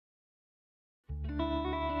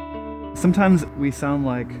Sometimes we sound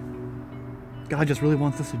like God just really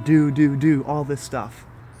wants us to do all this stuff.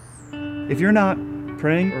 If you're not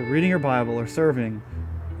praying or reading your Bible or serving,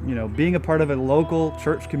 being a part of a local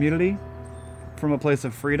church community from a place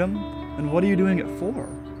of freedom, then what are you doing it for?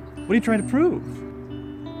 What are you trying to prove?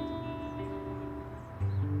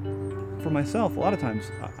 For myself, a lot of times,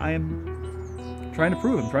 I am trying to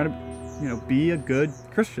prove. I'm trying to, be a good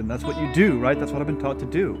Christian. That's what you do, right? That's what I've been taught to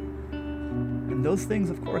do. And those things,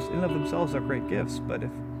 of course, in and of themselves are great gifts, but if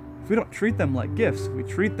we don't treat them like gifts, if we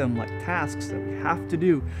treat them like tasks that we have to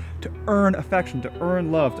do to earn affection, to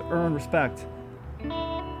earn love, to earn respect,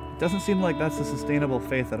 it doesn't seem like that's a sustainable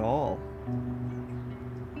faith at all.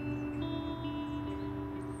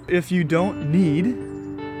 If you don't need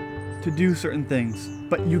to do certain things,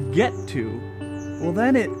 but you get to, well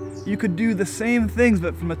then you could do the same things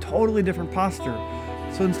but from a totally different posture.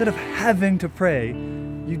 So instead of having to pray,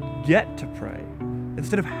 you get to pray.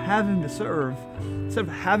 Instead of having to serve, instead of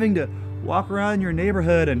having to walk around your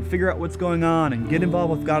neighborhood and figure out what's going on and get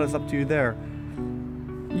involved with God is up to you there,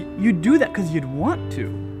 you do that because you'd want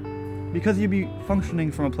to, because you'd be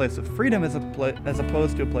functioning from a place of freedom as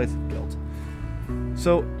opposed to a place of guilt.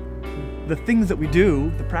 So the things that we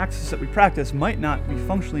do, the practices that we practice might not be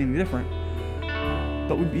functionally any different,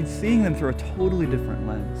 but we'd be seeing them through a totally different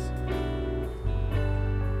lens.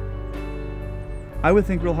 I would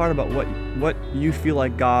think real hard about what you feel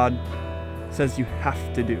like God says you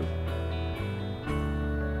have to do.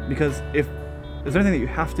 Because if there's anything that you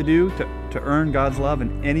have to do to earn God's love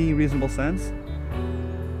in any reasonable sense,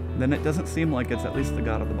 then it doesn't seem like it's at least the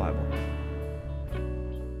God of the Bible.